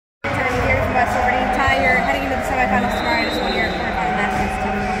semifinals tomorrow. Just won your quarterfinal match against a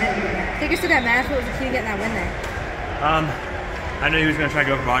tough opponent. Take us to that match. What was the key to getting that win there? I knew he was going to try to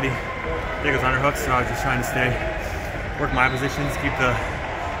go for body. I think it was underhooks, so I was just trying to work my positions, keep the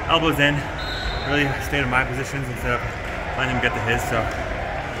elbows in, really stay in my positions instead of letting him get to his. So,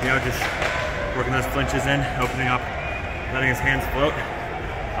 just working those flinches in, opening up, letting his hands float,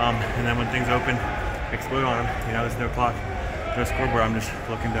 and then when things open, explode on him. There's no clock, no scoreboard. I'm just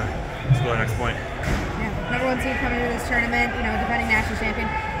looking to score the next point. Yeah, number one seed coming into this tournament, defending national champion.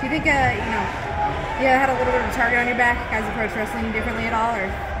 Do you think, you had a little bit of a target on your back? Guys approach wrestling differently at all, or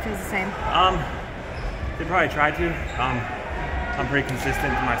feels the same? They probably try to. I'm pretty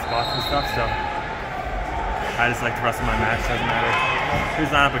consistent in my spots and stuff, so I just like to wrestle my match. Doesn't matter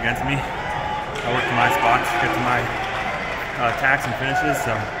who's not up against me. I work to my spots, get to my attacks and finishes,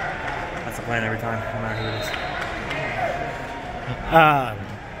 so that's the plan every time, no matter who it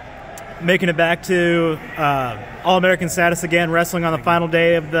is. Making it back to All-American status again, wrestling on the final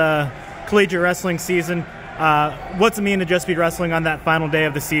day of the collegiate wrestling season. What's it mean to just be wrestling on that final day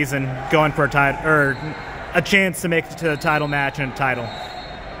of the season, going for a title or a chance to make it to a title match and a title?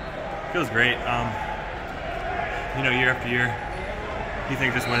 Feels great. Year after year, you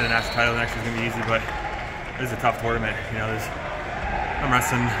think just winning a national title next year is going to be easy, but this is a tough tournament. I'm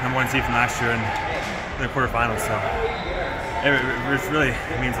wrestling number one seed from last year in the quarterfinals, so it really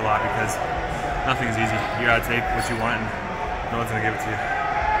means a lot because nothing is easy. You got to take what you want, and no one's going to give it to you.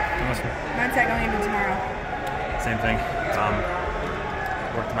 Awesome. Mindset going into tomorrow? Same thing.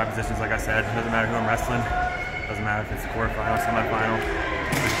 Work to my positions, like I said. It doesn't matter who I'm wrestling. It doesn't matter if it's quarterfinal, semifinal.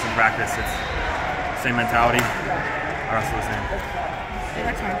 It's just in practice. It's the same mentality. I wrestle the same.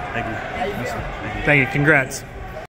 Thank you. Thank you. Thank you. Congrats.